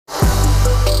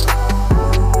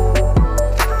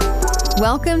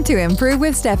Welcome to Improve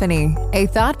with Stephanie, a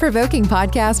thought-provoking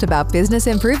podcast about business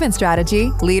improvement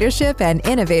strategy, leadership, and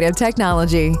innovative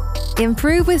technology.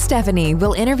 Improve with Stephanie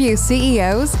will interview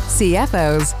CEOs,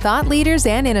 CFOs, thought leaders,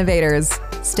 and innovators.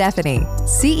 Stephanie,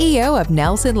 CEO of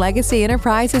Nelson Legacy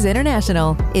Enterprises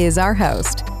International, is our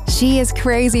host. She is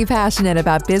crazy passionate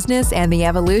about business and the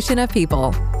evolution of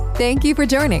people. Thank you for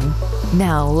joining.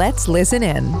 Now let's listen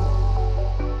in.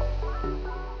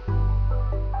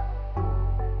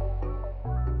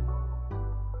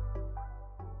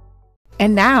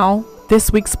 And now,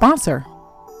 this week's sponsor.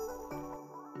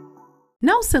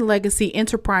 Nelson Legacy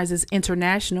Enterprises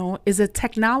International is a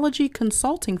technology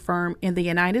consulting firm in the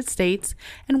United States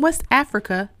and West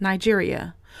Africa,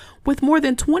 Nigeria. With more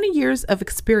than 20 years of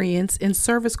experience in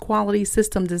service quality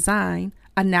system design,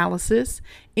 analysis,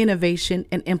 innovation,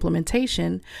 and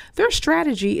implementation, their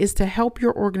strategy is to help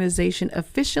your organization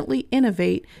efficiently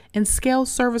innovate and scale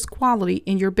service quality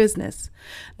in your business.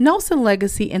 Nelson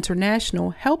Legacy International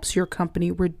helps your company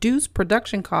reduce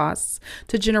production costs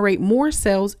to generate more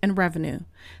sales and revenue.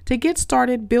 To get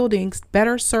started building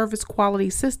better service quality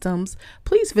systems,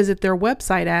 please visit their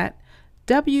website at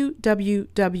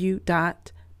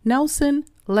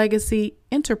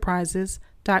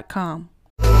www.nelsonlegacyenterprises.com.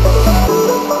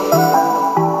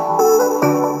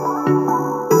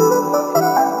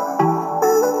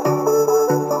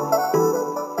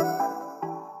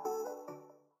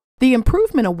 The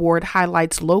Improvement Award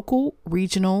highlights local,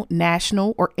 regional,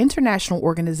 national, or international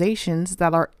organizations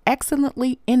that are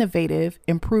excellently innovative,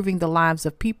 improving the lives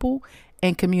of people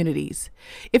and communities.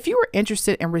 If you are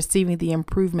interested in receiving the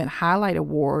Improvement Highlight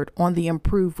Award on the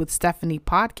Improve with Stephanie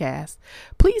podcast,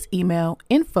 please email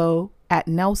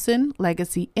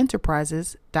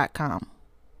info@nelsonlegacyenterprises.com.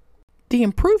 The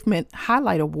Improvement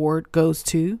Highlight Award goes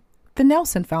to the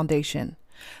Nelson Foundation.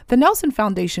 The Nelson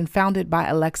Foundation, founded by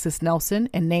Alexis Nelson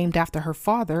and named after her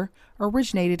father,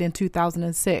 originated in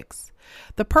 2006.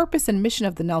 The purpose and mission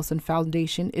of the Nelson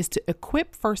Foundation is to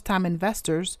equip first-time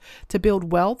investors to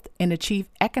build wealth and achieve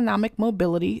economic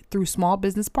mobility through small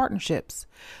business partnerships.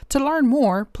 To learn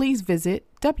more, please visit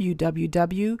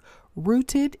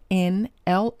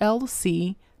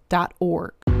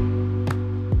www.rootedinllc.org.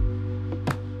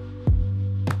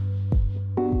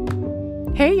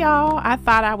 Hey y'all, I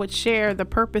thought I would share the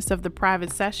purpose of the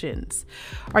private sessions.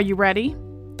 Are you ready?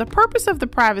 The purpose of the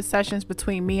private sessions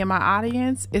between me and my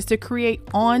audience is to create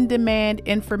on-demand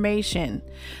information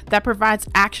that provides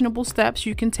actionable steps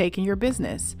you can take in your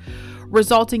business,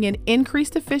 resulting in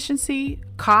increased efficiency,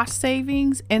 cost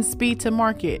savings, and speed to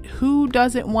market. Who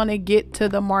doesn't want to get to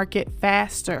the market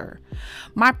faster?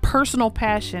 My personal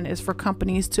passion is for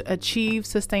companies to achieve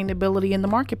sustainability in the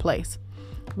marketplace.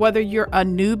 Whether you're a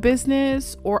new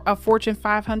business or a Fortune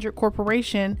 500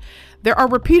 corporation, there are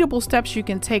repeatable steps you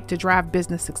can take to drive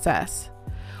business success.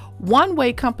 One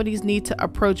way companies need to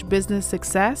approach business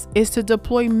success is to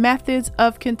deploy methods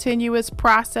of continuous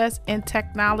process and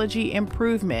technology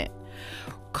improvement.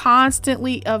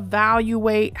 Constantly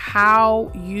evaluate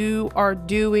how you are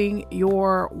doing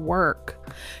your work.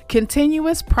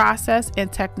 Continuous process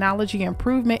and technology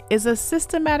improvement is a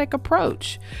systematic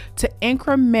approach to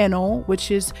incremental,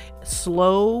 which is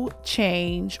slow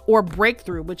change, or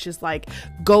breakthrough, which is like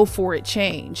go for it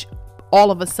change,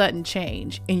 all of a sudden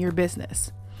change in your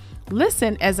business.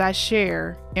 Listen as I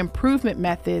share improvement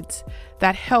methods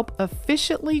that help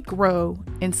efficiently grow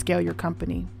and scale your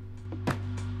company.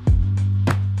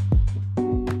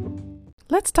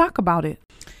 Let's talk about it.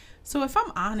 So if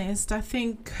I'm honest, I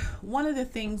think one of the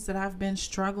things that I've been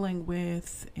struggling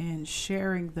with in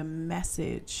sharing the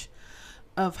message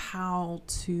of how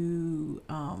to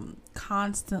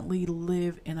constantly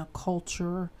live in a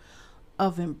culture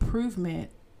of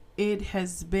improvement, it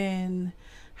has been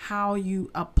how you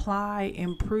apply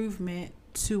improvement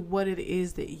to what it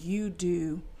is that you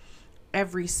do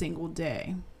every single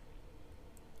day.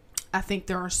 I think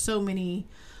there are so many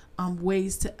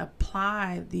ways to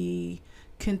apply the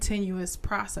continuous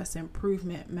process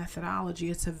improvement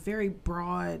methodology. It's a very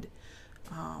broad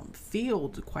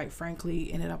field, quite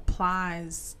frankly, and it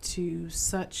applies to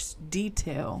such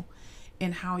detail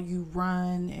in how you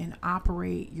run and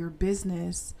operate your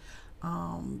business,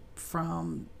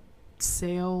 from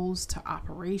sales to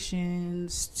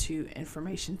operations to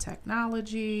information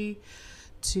technology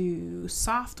to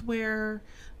software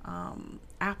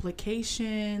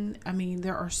application. I mean,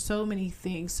 there are so many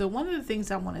things. So one of the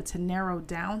things I wanted to narrow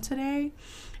down today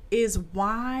is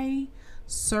why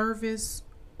service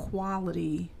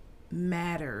quality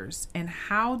matters and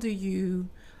how do you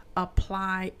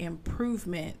apply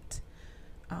improvement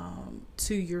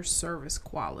to your service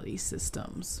quality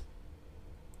systems.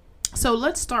 So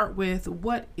let's start with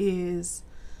what is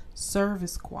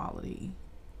service quality.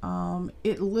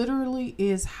 It literally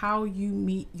is how you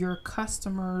meet your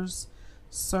customers'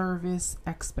 service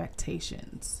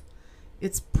expectations.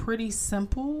 It's pretty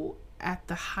simple at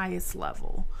the highest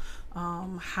level.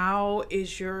 How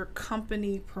is your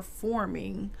company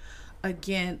performing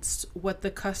against what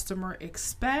the customer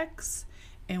expects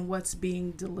and what's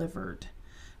being delivered?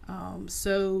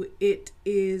 So it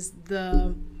is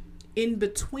the in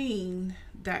between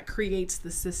that creates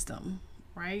the system,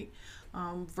 right?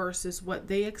 Versus what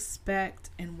they expect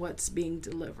and what's being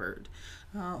delivered.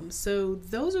 So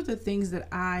those are the things that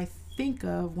I think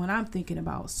of when I'm thinking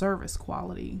about service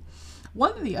quality.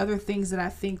 One of the other things that I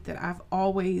think that I've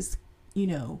always,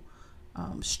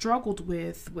 struggled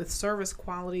with service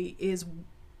quality is,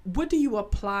 what do you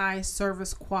apply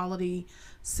service quality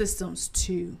systems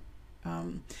to?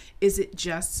 Is it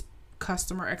just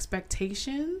customer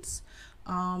expectations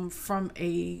from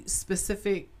a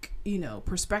specific,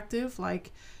 perspective,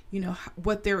 like,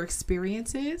 what their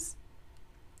experience is?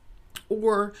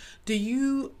 Or do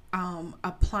you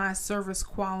apply service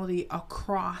quality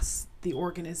across the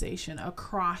organization,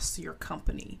 across your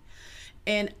company?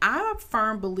 And I'm a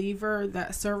firm believer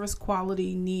that service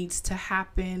quality needs to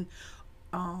happen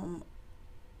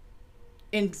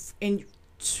in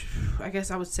I guess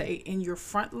I would say in your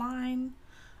frontline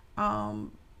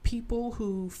people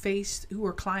who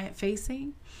are client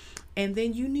facing, and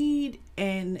then you need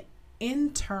an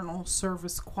internal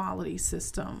service quality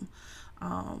system.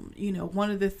 One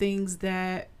of the things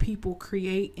that people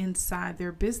create inside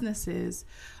their businesses,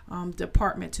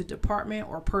 department to department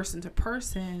or person to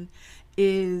person,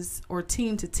 or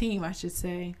team to team, I should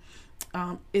say,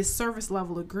 is service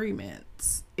level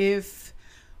agreements. If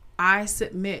I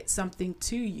submit something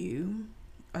to you,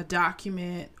 a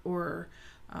document, or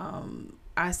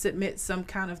I submit some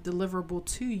kind of deliverable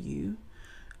to you,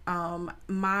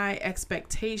 my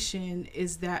expectation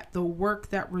is that the work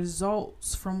that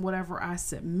results from whatever I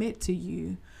submit to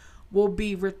you will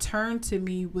be returned to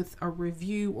me with a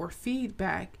review or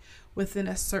feedback within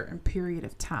a certain period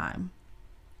of time.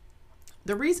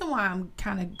 The reason why I'm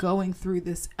kind of going through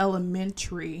this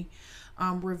elementary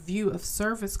review of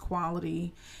service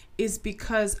quality is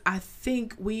because I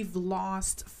think we've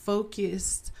lost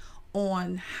focus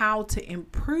on how to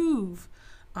improve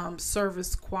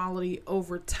service quality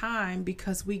over time,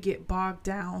 because we get bogged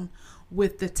down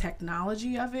with the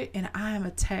technology of it. And I am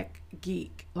a tech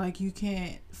geek. Like, you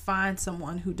can't find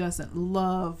someone who doesn't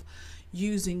love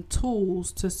using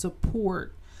tools to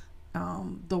support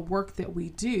the work that we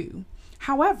do.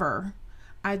 However,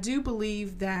 I do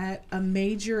believe that a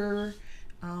major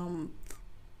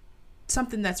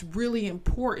something that's really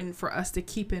important for us to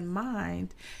keep in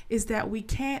mind is that we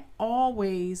can't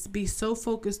always be so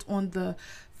focused on the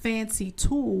fancy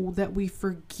tool that we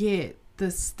forget the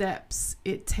steps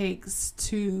it takes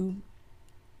to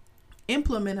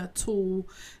implement a tool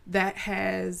that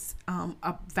has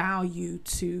a value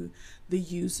to the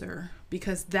user,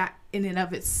 because that in and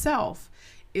of itself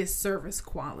is service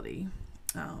quality.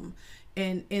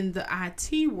 And in the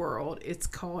IT world, it's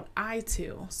called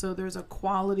ITIL. So there's a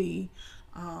quality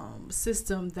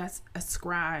system that's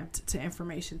ascribed to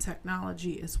information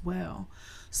technology as well.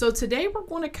 So today we're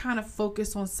going to kind of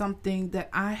focus on something that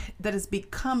is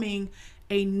becoming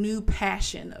a new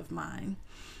passion of mine,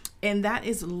 and that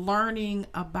is learning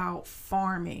about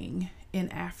farming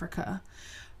in Africa.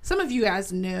 Some of you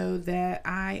guys know that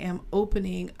I am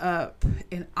opening up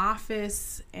an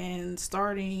office and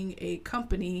starting a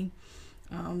company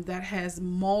that has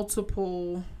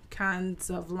multiple kinds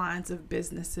of lines of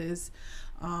businesses,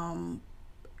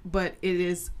 but it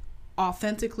is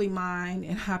authentically mine,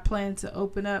 and I plan to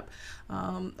open up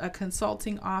a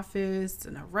consulting office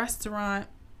and a restaurant.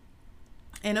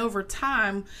 And over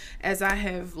time, as I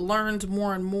have learned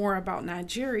more and more about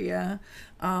Nigeria,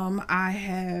 I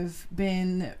have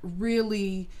been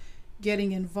really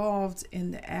getting involved in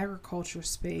the agriculture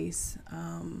space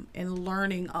and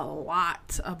learning a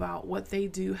lot about what they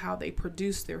do, how they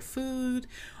produce their food,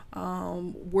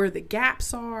 where the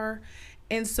gaps are.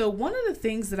 And so one of the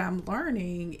things that I'm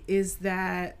learning is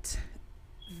that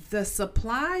the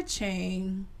supply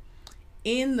chain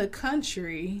in the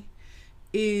country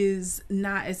is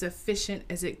not as efficient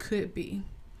as it could be.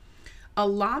 A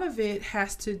lot of it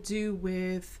has to do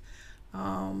with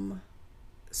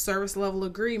service level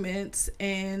agreements,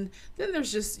 and then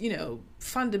there's just,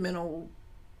 fundamental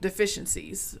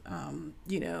deficiencies.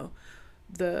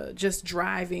 The just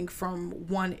driving from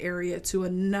one area to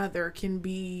another can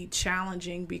be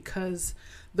challenging because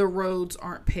the roads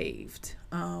aren't paved.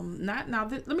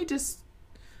 Let me just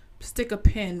stick a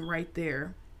pin right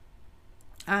there.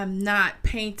 I'm not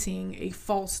painting a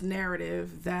false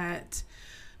narrative that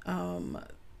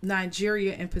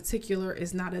Nigeria in particular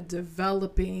is not a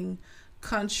developing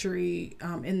country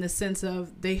in the sense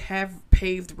of they have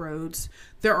paved roads.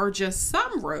 There are just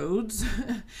some roads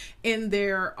in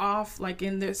their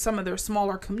some of their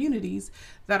smaller communities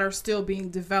that are still being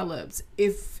developed.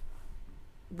 If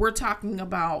we're talking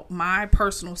about my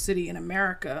personal city in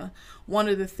America, one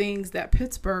of the things that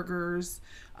Pittsburghers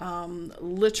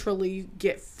literally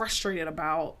get frustrated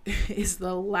about is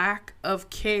the lack of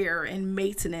care and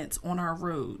maintenance on our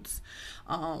roads.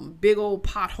 Big old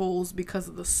potholes because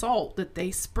of the salt that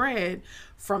they spread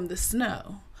from the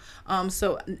snow.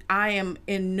 So I am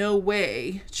in no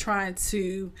way trying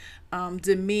to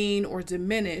demean or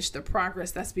diminish the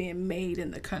progress that's being made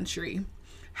in the country.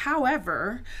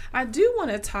 However, I do want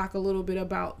to talk a little bit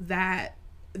about that,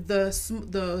 the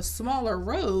smaller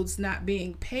roads not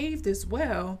being paved as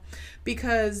well,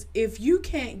 because if you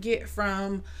can't get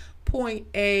from point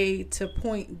A to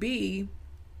point B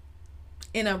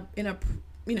in a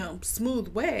smooth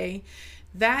way,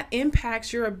 that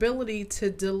impacts your ability to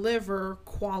deliver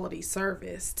quality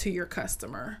service to your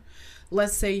customer.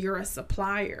 Let's say you're a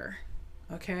supplier,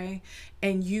 okay,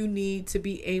 and you need to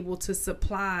be able to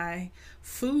supply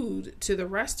food to the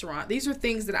restaurant. These are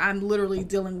things that I'm literally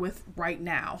dealing with right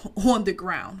now on the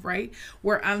ground, right?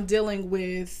 Where I'm dealing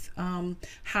with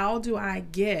how do I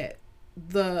get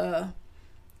the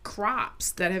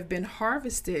crops that have been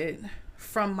harvested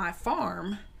from my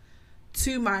farm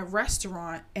to my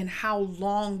restaurant, and how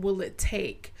long will it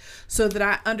take, so that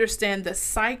I understand the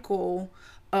cycle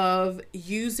of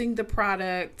using the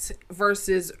product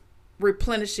versus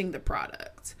replenishing the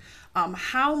product.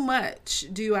 How much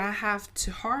do I have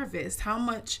to harvest?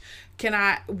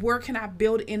 Where can I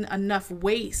build in enough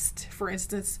waste? For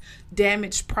instance,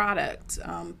 damaged product,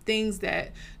 things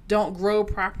that don't grow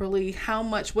properly.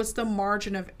 What's the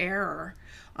margin of error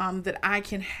that I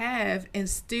can have and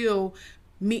still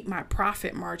meet my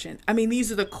profit margin? I mean,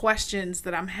 these are the questions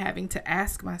that I'm having to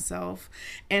ask myself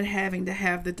and having to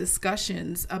have the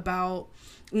discussions about,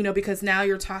 because now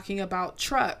you're talking about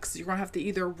trucks. You're going to have to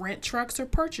either rent trucks or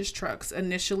purchase trucks.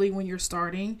 Initially, when you're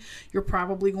starting, you're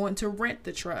probably going to rent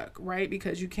the truck, right?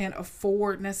 Because you can't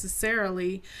afford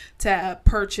necessarily to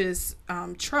purchase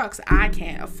trucks. I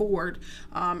can't afford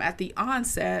at the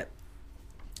onset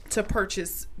to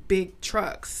purchase big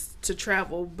trucks to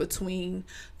travel between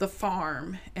the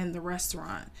farm and the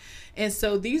restaurant. And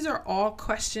so these are all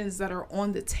questions that are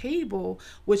on the table,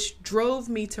 which drove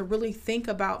me to really think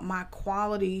about my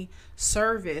quality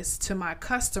service to my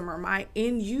customer. My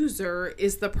end user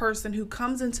is the person who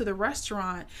comes into the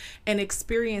restaurant and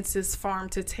experiences farm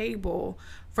to table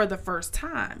for the first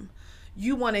time.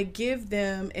 You want to give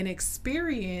them an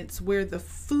experience where the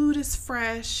food is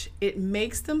fresh. It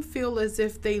makes them feel as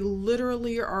if they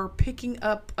literally are picking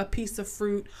up a piece of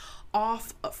fruit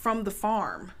off from the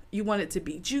farm. You want it to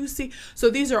be juicy. So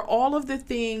these are all of the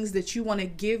things that you want to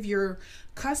give your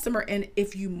customer. And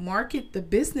if you market the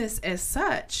business as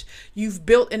such, you've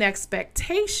built an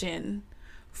expectation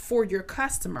for your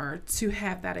customer to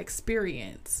have that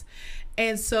experience.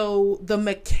 And so the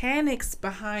mechanics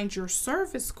behind your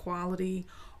service quality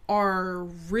are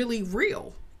really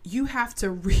real. You have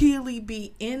to really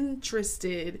be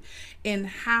interested in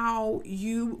how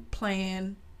you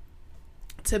plan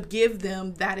to give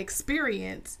them that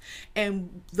experience.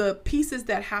 And the pieces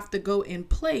that have to go in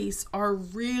place are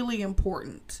really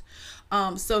important.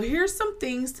 So here's some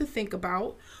things to think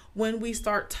about when we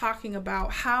start talking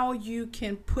about how you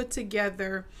can put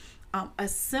together a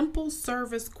simple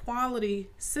service quality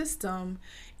system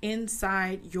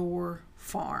inside your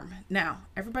farm. Now,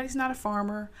 everybody's not a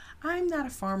farmer. I'm not a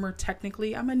farmer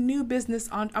technically. I'm a new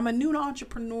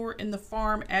entrepreneur in the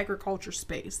farm agriculture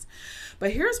space.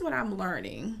 But here's what I'm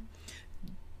learning.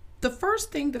 The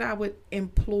first thing that I would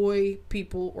employ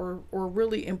people or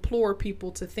really implore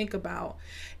people to think about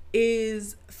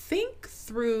is think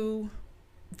through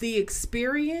the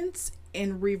experience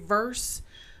and reverse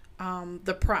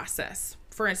the process.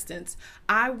 For instance,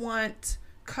 I want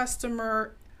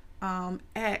customer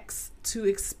X to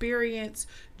experience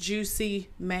juicy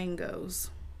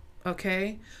mangoes.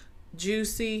 Okay?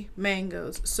 Juicy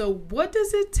mangoes. So what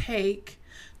does it take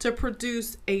to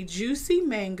produce a juicy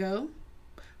mango?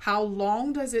 How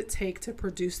long does it take to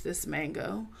produce this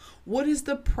mango? What is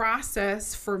the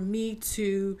process for me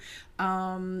to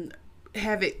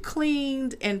have it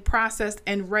cleaned and processed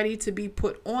and ready to be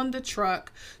put on the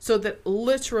truck, so that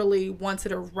literally once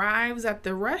it arrives at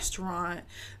the restaurant,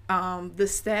 the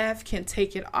staff can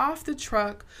take it off the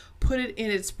truck, put it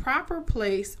in its proper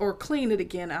place, or clean it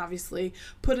again, obviously,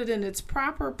 put it in its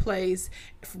proper place,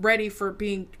 ready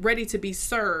to be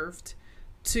served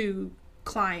to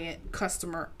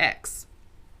customer X.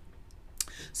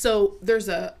 So there's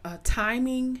a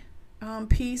timing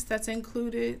piece that's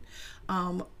included.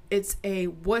 It's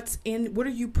what are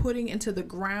you putting into the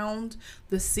ground,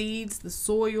 the seeds, the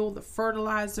soil, the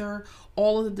fertilizer,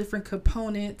 all of the different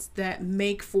components that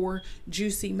make for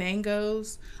juicy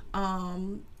mangoes.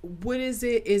 What is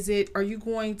it? Are you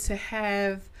going to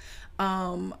have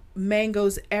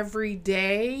mangoes every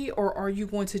day, or are you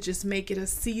going to just make it a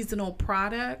seasonal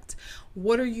product?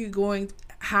 What are you going,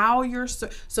 how you're,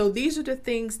 so these are the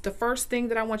things. The first thing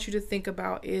that I want you to think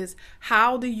about is,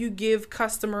 how do you give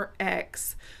customer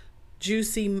X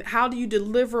how do you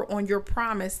deliver on your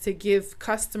promise to give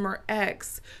customer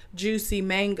X juicy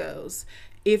mangoes?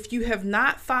 If you have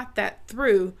not thought that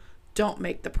through, don't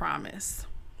make the promise.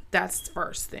 That's the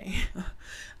first thing.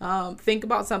 Think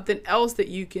about something else that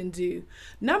you can do.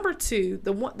 Number two,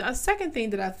 the second thing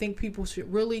that I think people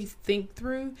should really think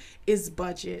through is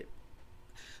budget.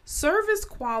 Service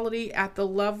quality at the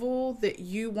level that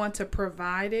you want to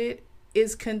provide it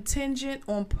is contingent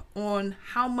on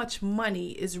how much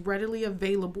money is readily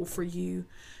available for you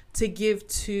to give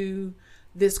to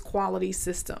this quality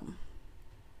system.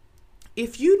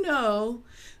 If you know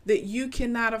that you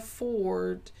cannot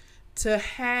afford to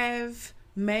have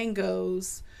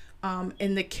mangoes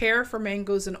and the care for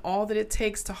mangoes and all that it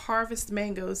takes to harvest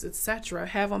mangoes, etc.,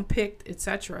 have them picked,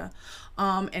 etc.,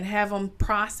 and have them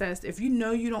processed. If you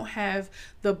know you don't have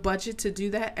the budget to do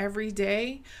that every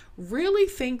day, really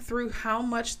think through how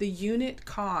much the unit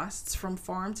costs from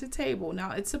farm to table. Now,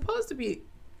 it's supposed to be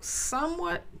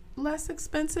somewhat less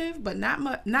expensive, but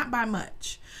not by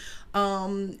much.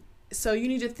 So you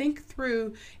need to think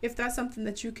through if that's something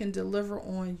that you can deliver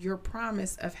on your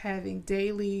promise of having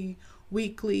daily,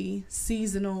 weekly,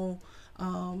 seasonal,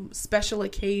 special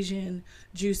occasion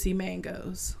juicy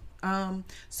mangoes.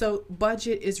 So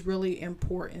budget is really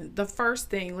important. The first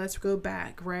thing, let's go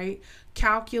back, right?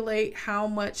 Calculate how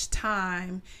much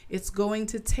time it's going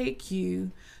to take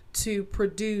you to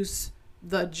produce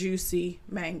the juicy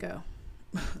mango.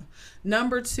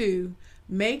 Number two,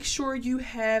 make sure you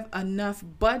have enough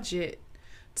budget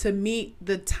to meet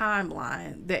the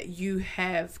timeline that you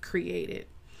have created.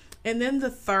 And then the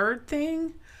third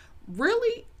thing,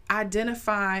 really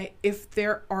identify if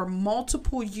there are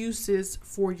multiple uses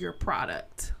for your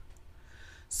product.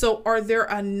 So are there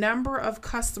a number of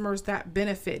customers that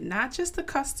benefit, not just the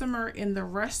customer in the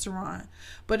restaurant,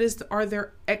 but are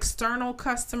there external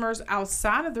customers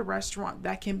outside of the restaurant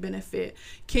that can benefit?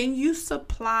 Can you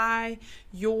supply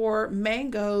your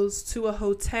mangoes to a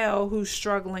hotel who's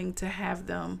struggling to have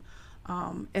them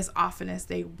as often as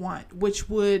they want, which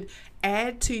would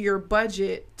add to your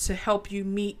budget to help you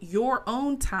meet your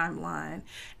own timeline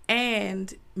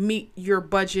and meet your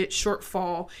budget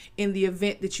shortfall in the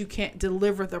event that you can't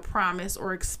deliver the promise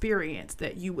or experience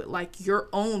that you would like your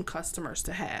own customers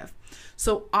to have.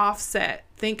 So offset,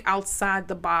 think outside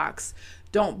the box.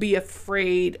 Don't be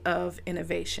afraid of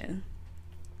innovation.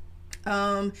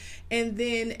 And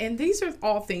these are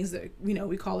all things that,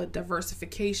 we call it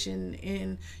diversification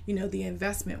in, the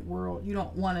investment world. You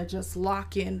don't want to just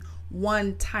lock in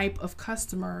one type of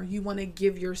customer. You want to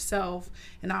give yourself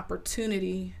an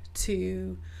opportunity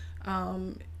to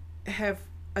have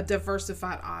a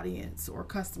diversified audience or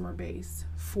customer base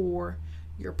for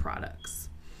your products.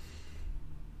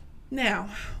 Now,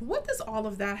 what does all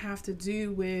of that have to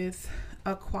do with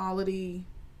a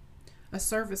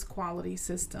service quality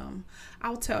system?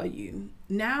 I'll tell you.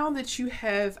 Now that you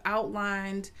have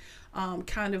outlined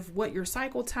kind of what your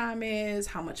cycle time is,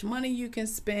 how much money you can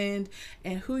spend,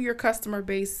 and who your customer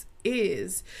base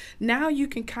is, now you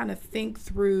can kind of think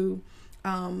through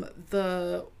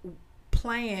the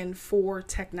plan for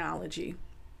technology.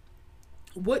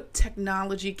 What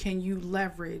technology can you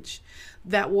leverage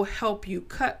that will help you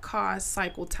cut costs,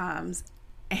 cycle times,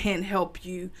 and help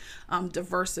you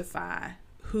diversify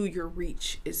who your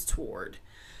reach is toward?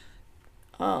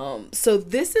 So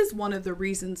this is one of the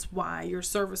reasons why your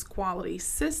service quality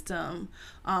system,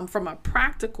 from a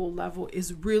practical level,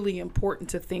 is really important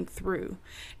to think through.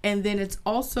 And then it's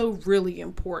also really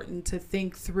important to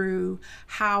think through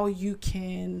how you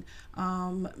can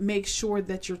make sure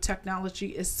that your technology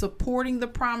is supporting the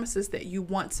promises that you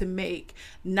want to make,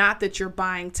 not that you're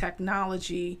buying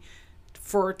technology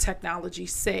for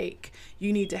technology's sake.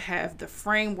 You need to have the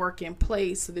framework in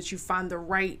place so that you find the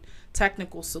right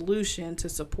technical solution to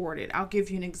support it. I'll give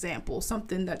you an example,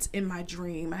 something that's in my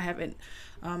dream. I haven't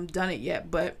done it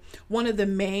yet, but one of the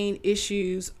main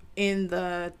issues in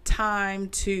the time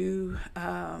to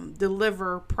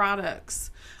deliver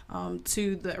products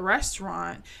to the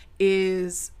restaurant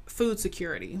is food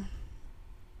security.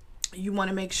 You want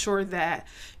to make sure that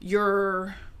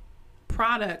your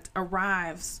product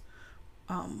arrives,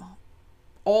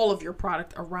 all of your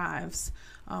product arrives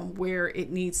where it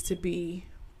needs to be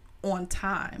on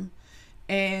time.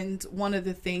 And one of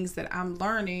the things that I'm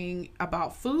learning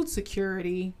about food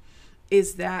security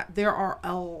is that there are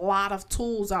a lot of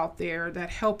tools out there that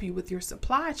help you with your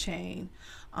supply chain.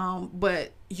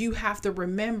 But you have to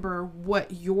remember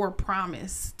what your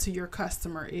promise to your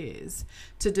customer is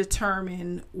to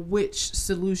determine which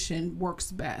solution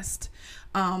works best.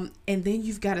 And then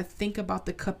you've got to think about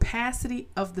the capacity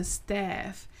of the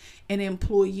staff and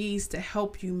employees to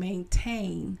help you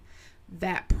maintain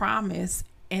that promise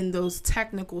and those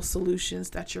technical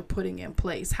solutions that you're putting in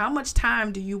place. How much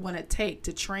time do you want to take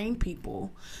to train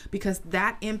people? Because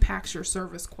that impacts your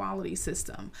service quality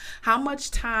system. How much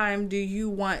time do you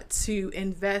want to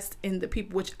invest in the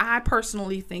people, which I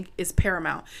personally think is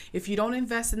paramount. If you don't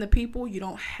invest in the people, you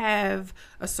don't have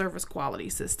a service quality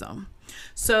system.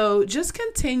 So just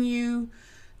continue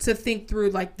to think through,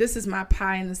 like, this is my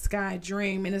pie in the sky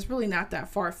dream, and it's really not that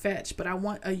far fetched, but I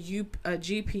want a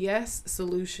GPS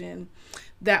solution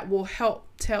that will help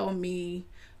tell me,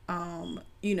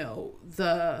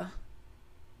 the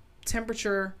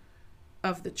temperature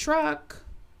of the truck,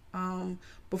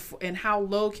 before, and how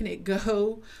low can it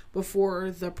go before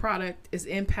the product is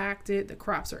impacted, the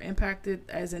crops are impacted,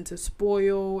 as into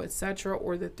spoil, etc.,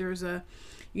 or that there's a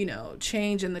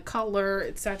change in the color,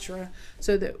 etc.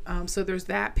 So that so there's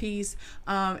that piece,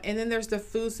 and then there's the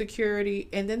food security,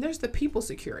 and then there's the people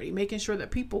security, making sure that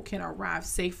people can arrive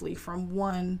safely from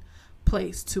one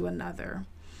place to another.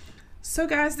 So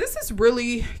guys, this is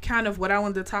really kind of what I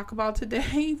wanted to talk about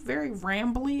today. Very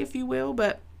rambly, if you will,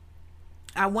 but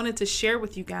I wanted to share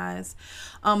with you guys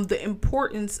the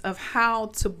importance of how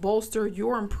to bolster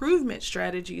your improvement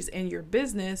strategies in your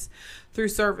business through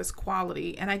service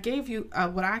quality. And I gave you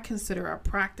what I consider a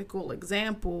practical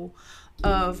example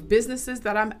of businesses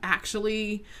that I'm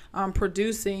actually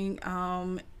producing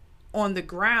on the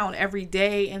ground every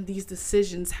day, and these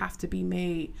decisions have to be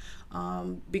made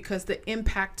because the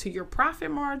impact to your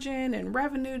profit margin and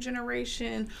revenue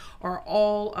generation are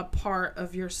all a part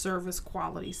of your service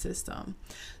quality system.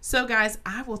 So guys,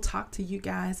 I will talk to you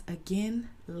guys again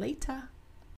later.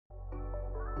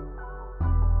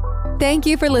 Thank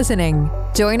you for listening.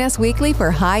 Join us weekly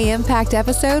for high-impact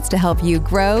episodes to help you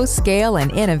grow, scale,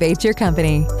 and innovate your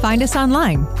company. Find us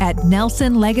online at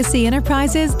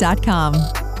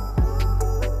NelsonLegacyEnterprises.com.